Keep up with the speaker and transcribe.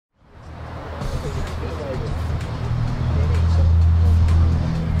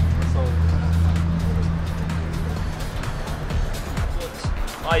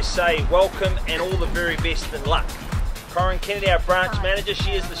I say welcome and all the very best in luck. Corinne Kennedy, our branch manager,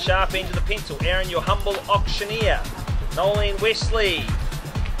 she is the sharp end of the pencil. Aaron, your humble auctioneer. Nolene Wesley,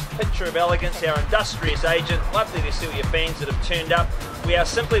 Picture of Elegance, our industrious agent. Lovely to see all your fans that have turned up. We are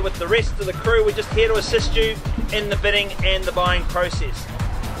simply with the rest of the crew. We're just here to assist you in the bidding and the buying process.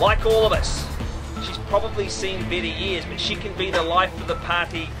 Like all of us, she's probably seen better years, but she can be the life of the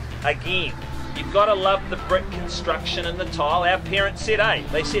party again. You've got to love the brick construction and the tile. Our parents said, hey,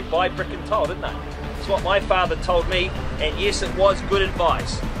 they said buy brick and tile, didn't they? That's what my father told me, and yes, it was good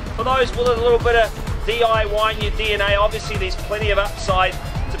advice. For those with a little bit of DIY in your DNA, obviously there's plenty of upside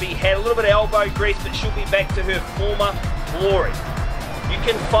to be had. A little bit of elbow grease, but she'll be back to her former glory. You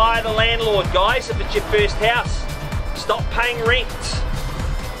can fire the landlord, guys, if it's your first house. Stop paying rent.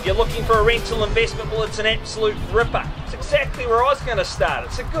 If you're looking for a rental investment, well, it's an absolute ripper. It's exactly where I was going to start.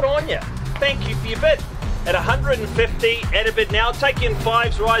 It's a good on you. Thank you for your bid. At 150 at a bid now. Take in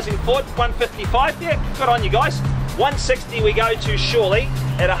fives rising forward. 155. Yeah, good on you guys. 160 we go to surely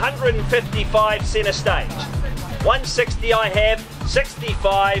at 155 centre stage. 160 I have.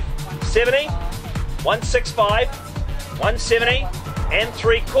 65, 70, 165, 170 and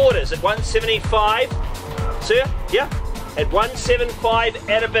 3/4 at 175. Sir, yeah, at 175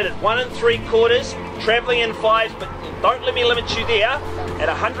 at a bid at 1 3/4, travelling in fives, but don't let me limit you there. At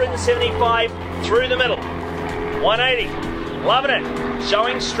 175 through the middle. 180, loving it.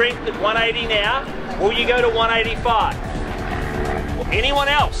 Showing strength at 180 now. Will you go to 185? Or anyone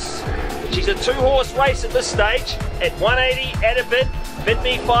else? She's a 2-horse race at this stage. At 180 at a bid. Bid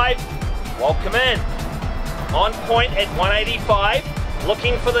me 5. Welcome in. On point at 185.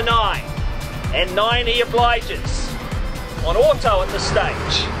 Looking for the 9. And 9 he obliges. On auto at this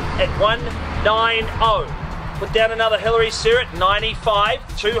stage. At 190. Put down another Hillary Sir at 95.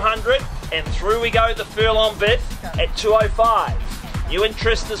 200. And through we go the furlong bid at 205. New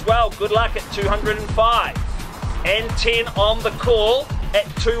interest as well. Good luck at 205. And 10 on the call at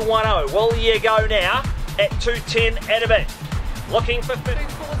 210. Will you go now at 210 at a bid? Looking for 240.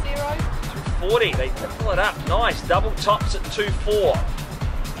 240. They pull it up. Nice. Double tops at 24.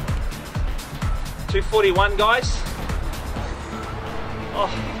 241, guys. Oh,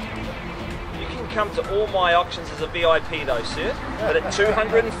 you can come to all my auctions as a VIP though, sir. But at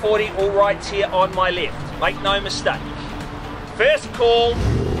 240, all rights here on my left. Make no mistake. First call.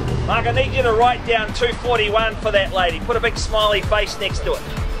 Mark, I need you to write down 241 for that lady. Put a big smiley face next to it.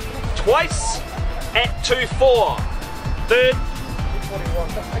 Twice at 24. Third.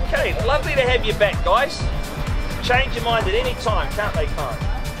 241. Okay, lovely to have you back, guys. Change your mind at any time, can't they, Karen?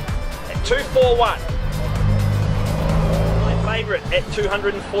 At 241. My favourite at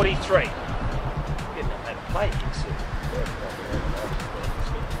 243. Getting on that plate,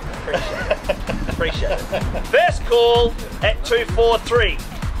 Appreciate it. First call at 243.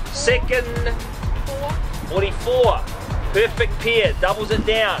 Second, 44. Perfect pair, doubles it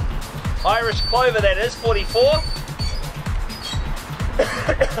down. Irish clover, that is, 44.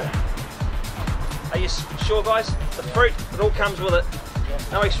 Are you sure, guys? The fruit, it all comes with it.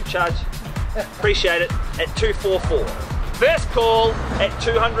 No extra charge. Appreciate it. At 244. First call at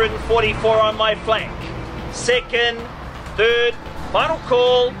 244 on my flank. Second, third, final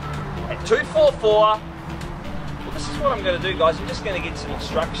call at 244. This is what I'm going to do, guys. I'm just going to get some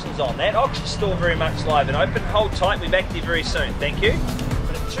instructions on that. Auction's still very much live and open. Hold tight. We'll be back to you very soon. Thank you.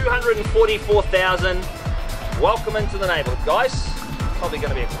 But at 244,000, welcome into the neighbourhood, guys. Probably going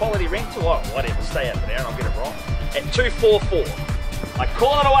to be a quality rental. Oh, whatever. Stay out there and I'll get it wrong. At 244. I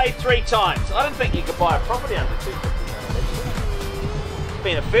call it away 3 times. I don't think you could buy a property under 250. It's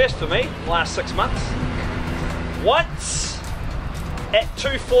been a first for me the last 6 months. Once at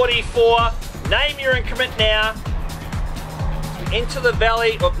 244. Name your increment now. Into the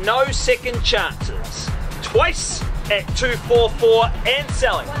valley of no second chances. Twice at 244 and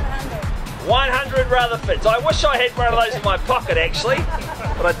selling. 100 Rutherfords. I wish I had one of those in my pocket actually,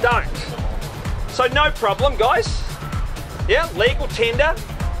 but I don't. So no problem, guys. Yeah, legal tender.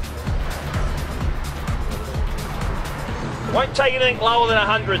 Won't take anything lower than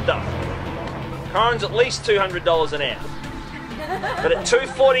 100 though. Corinne's at least $200 an hour. But at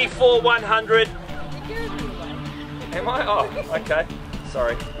 244, 100. Am I? Oh, okay.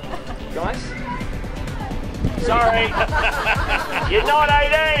 Sorry. Guys? Sorry. You're not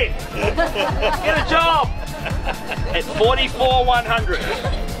 18. Get a job. At 44, 100.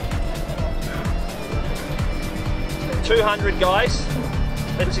 200, guys.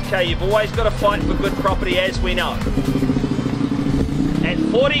 That's okay. You've always got to fight for good property, as we know. At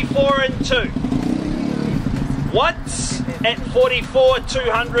 44 and 2. Once at 44,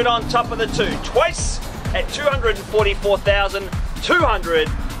 200 on top of the 2. Twice at 244,200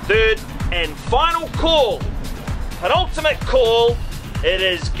 third and final call. Penultimate call. It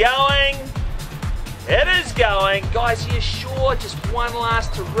is going. It is going. Guys, are you sure? Just one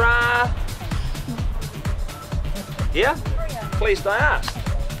last hurrah. Yeah? Please I asked.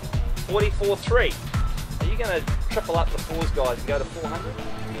 44.3. Are you going to triple up the fours, guys, and go to 400?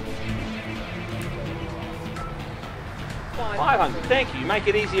 500. Thank you. Make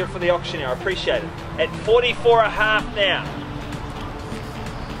it easier for the auctioneer. I appreciate it. At 44.5 now.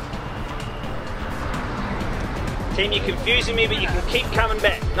 Team, you're confusing me, but you can keep coming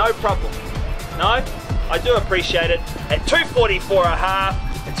back. No problem. No? I do appreciate it. At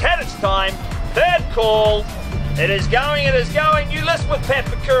 244.5, it's had its time. Third call. It is going, it is going. You list with Pat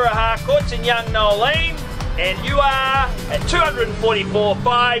Bakura Harcourts and young Nolene. And you are at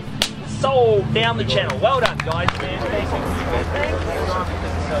 244.5. Sold down the channel. Well done, guys. Thank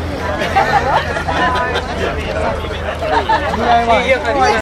you.